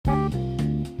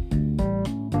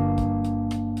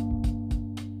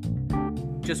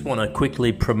Just want to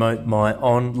quickly promote my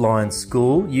online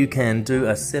school. You can do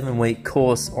a 7-week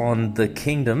course on the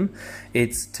kingdom.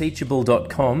 It's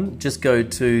teachable.com. Just go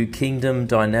to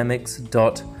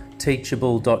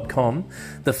kingdomdynamics.teachable.com.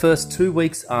 The first 2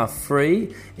 weeks are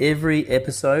free. Every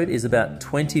episode is about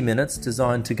 20 minutes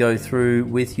designed to go through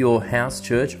with your house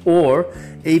church, or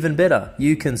even better,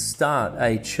 you can start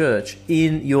a church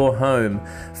in your home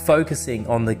focusing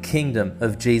on the kingdom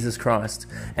of Jesus Christ.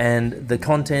 And the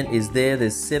content is there.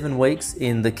 There's 7 weeks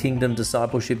in the kingdom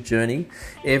discipleship journey.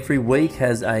 Every week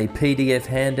has a PDF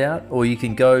handout, or you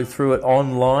can go through it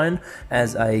online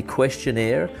as a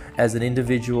questionnaire as an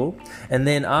individual. And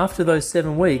then after those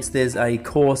 7 weeks, there's a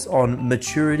course on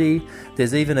maturity.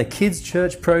 There's even a kids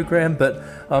church program, but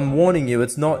I'm warning you,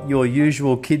 it's not your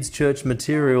usual kids church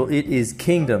material. It is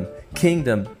kingdom,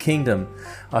 kingdom, kingdom.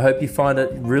 I hope you find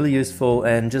it really useful,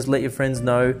 and just let your friends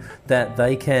know that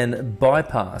they can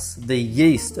bypass the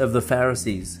yeast of the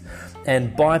Pharisees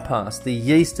and bypass the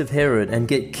yeast of Herod and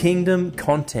get kingdom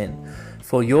content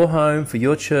for your home, for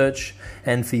your church,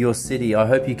 and for your city. I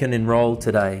hope you can enroll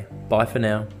today. Bye for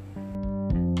now.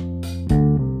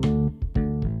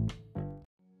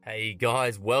 Hey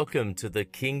guys, welcome to the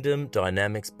Kingdom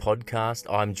Dynamics podcast.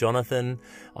 I'm Jonathan.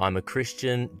 I'm a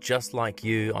Christian just like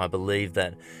you. I believe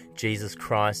that Jesus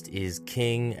Christ is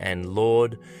King and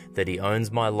Lord, that He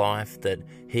owns my life, that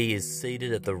He is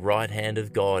seated at the right hand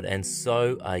of God, and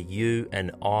so are you and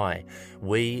I.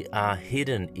 We are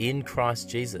hidden in Christ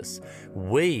Jesus.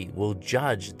 We will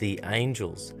judge the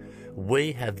angels.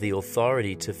 We have the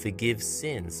authority to forgive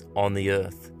sins on the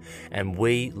earth, and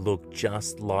we look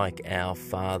just like our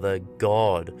Father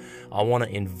God. I want to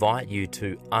invite you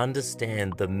to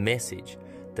understand the message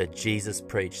that Jesus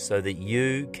preached so that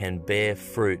you can bear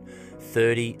fruit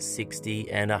 30,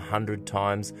 60, and 100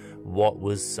 times what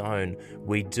was sown.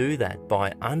 We do that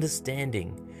by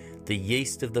understanding the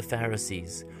yeast of the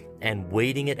Pharisees and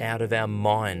weeding it out of our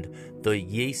mind, the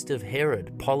yeast of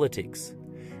Herod, politics,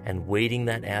 and weeding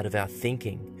that out of our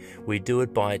thinking. We do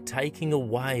it by taking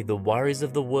away the worries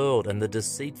of the world and the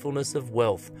deceitfulness of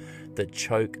wealth that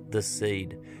choke the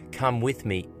seed. Come with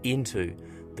me into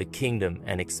the kingdom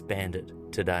and expand it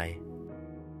today.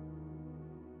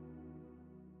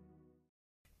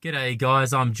 G'day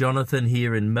guys, I'm Jonathan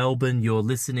here in Melbourne. You're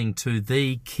listening to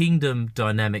the Kingdom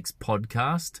Dynamics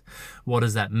podcast. What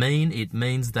does that mean? It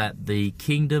means that the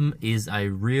kingdom is a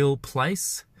real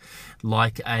place,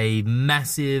 like a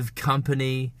massive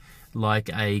company, like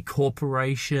a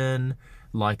corporation,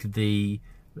 like the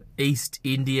East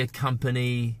India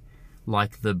Company,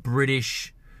 like the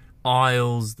British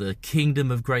Isles, the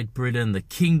Kingdom of Great Britain, the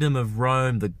Kingdom of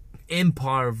Rome, the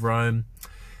Empire of Rome.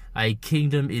 A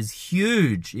kingdom is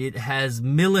huge. It has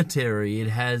military, it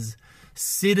has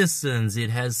citizens, it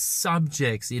has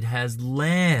subjects, it has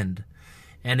land,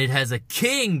 and it has a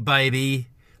king, baby.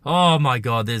 Oh my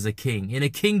God, there's a king. In a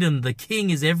kingdom, the king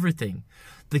is everything.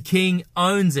 The king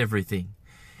owns everything.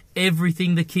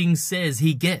 Everything the king says,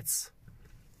 he gets.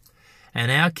 And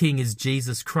our king is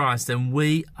Jesus Christ, and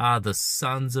we are the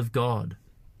sons of God.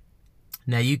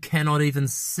 Now, you cannot even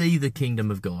see the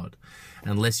kingdom of God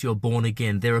unless you're born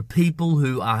again. There are people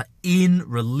who are in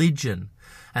religion,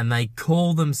 and they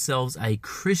call themselves a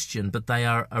Christian, but they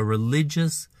are a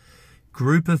religious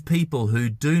group of people who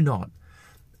do not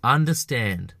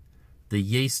understand the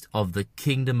yeast of the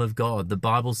kingdom of God. The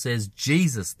Bible says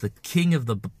Jesus, the king of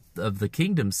the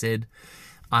kingdom, said,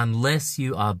 unless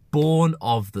you are born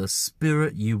of the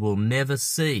Spirit, you will never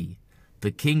see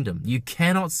the kingdom. You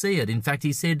cannot see it. In fact,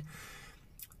 he said,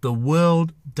 the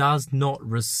world does not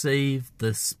receive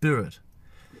the Spirit.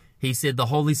 He said the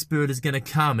Holy Spirit is going to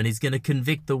come and He's going to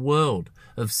convict the world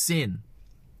of sin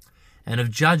and of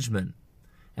judgment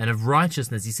and of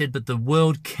righteousness. He said, but the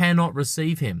world cannot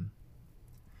receive Him.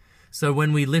 So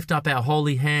when we lift up our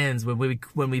holy hands, when we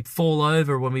fall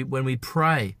over, when we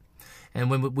pray, and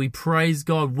when we praise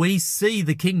God, we see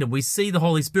the kingdom, we see the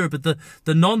Holy Spirit. But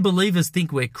the non-believers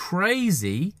think we're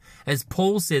crazy. As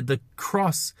Paul said, the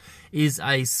cross is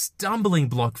a stumbling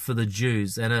block for the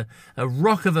Jews and a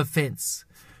rock of offense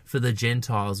for the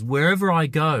Gentiles. Wherever I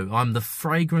go, I'm the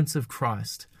fragrance of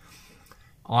Christ.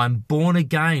 I'm born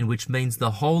again, which means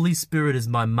the Holy Spirit is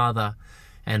my mother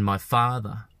and my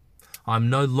father. I'm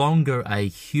no longer a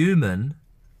human.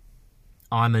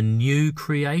 I'm a new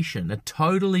creation, a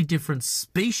totally different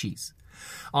species.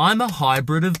 I'm a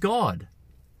hybrid of God.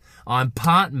 I'm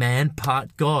part man,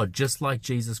 part God, just like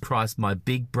Jesus Christ, my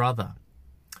big brother.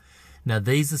 Now,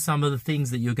 these are some of the things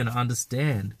that you're going to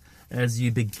understand as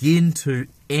you begin to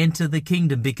enter the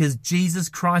kingdom, because Jesus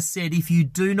Christ said, if you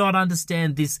do not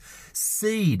understand this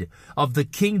seed of the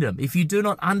kingdom, if you do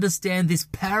not understand this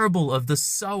parable of the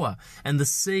sower and the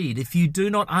seed, if you do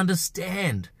not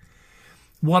understand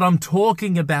what I'm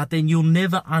talking about, then you'll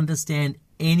never understand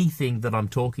anything that I'm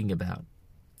talking about.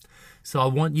 So I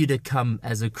want you to come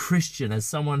as a Christian, as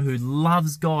someone who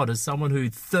loves God, as someone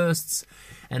who thirsts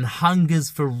and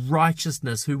hungers for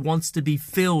righteousness, who wants to be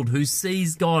filled, who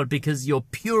sees God because you're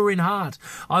pure in heart.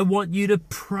 I want you to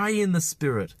pray in the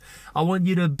Spirit. I want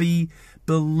you to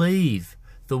believe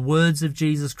the words of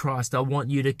Jesus Christ. I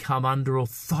want you to come under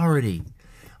authority.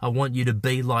 I want you to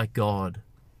be like God.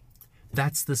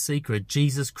 That's the secret.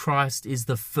 Jesus Christ is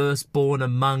the firstborn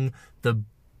among the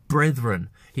brethren.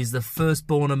 He's the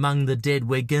firstborn among the dead.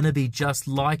 We're going to be just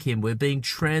like him. We're being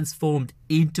transformed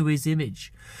into his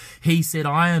image. He said,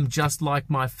 I am just like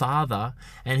my Father.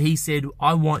 And he said,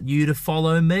 I want you to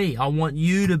follow me. I want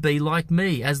you to be like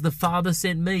me. As the Father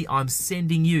sent me, I'm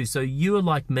sending you. So you are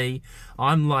like me.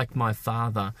 I'm like my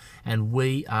Father. And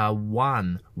we are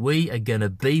one. We are going to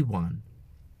be one.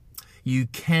 You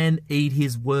can eat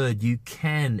his word. You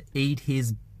can eat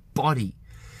his body.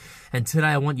 And today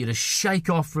I want you to shake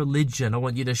off religion. I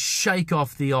want you to shake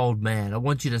off the old man. I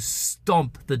want you to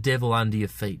stomp the devil under your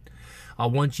feet. I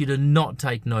want you to not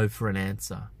take no for an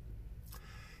answer.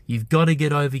 You've got to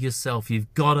get over yourself.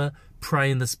 You've got to pray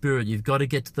in the Spirit. You've got to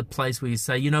get to the place where you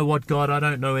say, you know what, God, I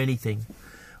don't know anything.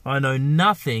 I know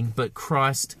nothing but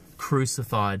Christ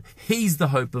crucified. He's the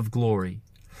hope of glory.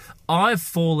 I've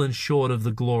fallen short of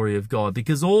the glory of God,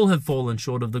 because all have fallen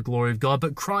short of the glory of God,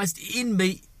 but Christ in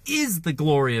me is the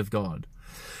glory of God.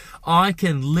 I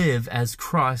can live as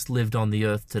Christ lived on the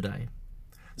earth today.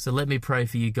 So let me pray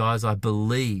for you guys. I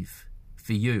believe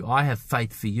for you. I have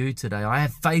faith for you today. I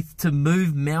have faith to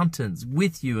move mountains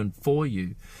with you and for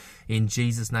you in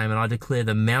Jesus' name. And I declare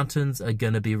the mountains are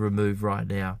going to be removed right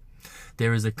now.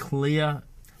 There is a clear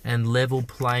and level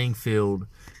playing field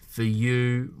for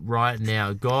you right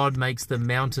now. God makes the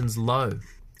mountains low.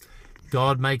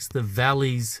 God makes the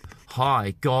valleys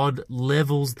high. God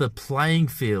levels the playing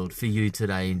field for you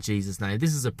today in Jesus' name.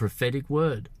 This is a prophetic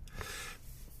word.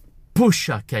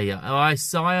 Pushakeya.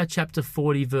 Isaiah chapter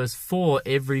 40 verse 4.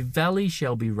 Every valley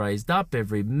shall be raised up.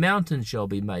 Every mountain shall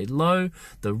be made low.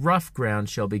 The rough ground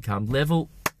shall become level.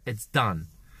 It's done.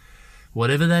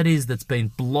 Whatever that is that's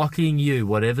been blocking you,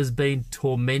 whatever's been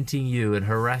tormenting you and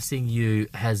harassing you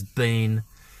has been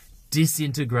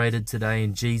disintegrated today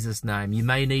in Jesus' name. You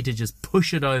may need to just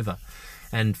push it over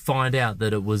and find out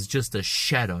that it was just a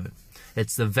shadow.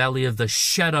 It's the valley of the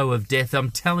shadow of death. I'm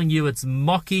telling you, it's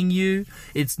mocking you.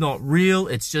 It's not real.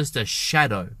 It's just a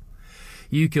shadow.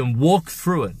 You can walk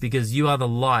through it because you are the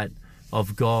light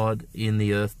of God in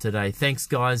the earth today. Thanks,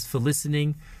 guys, for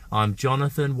listening. I'm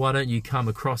Jonathan. Why don't you come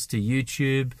across to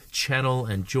YouTube channel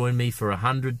and join me for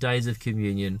 100 days of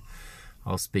communion.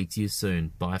 I'll speak to you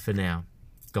soon. Bye for now.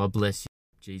 God bless you.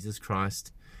 Jesus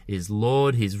Christ is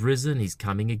Lord. He's risen. He's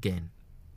coming again.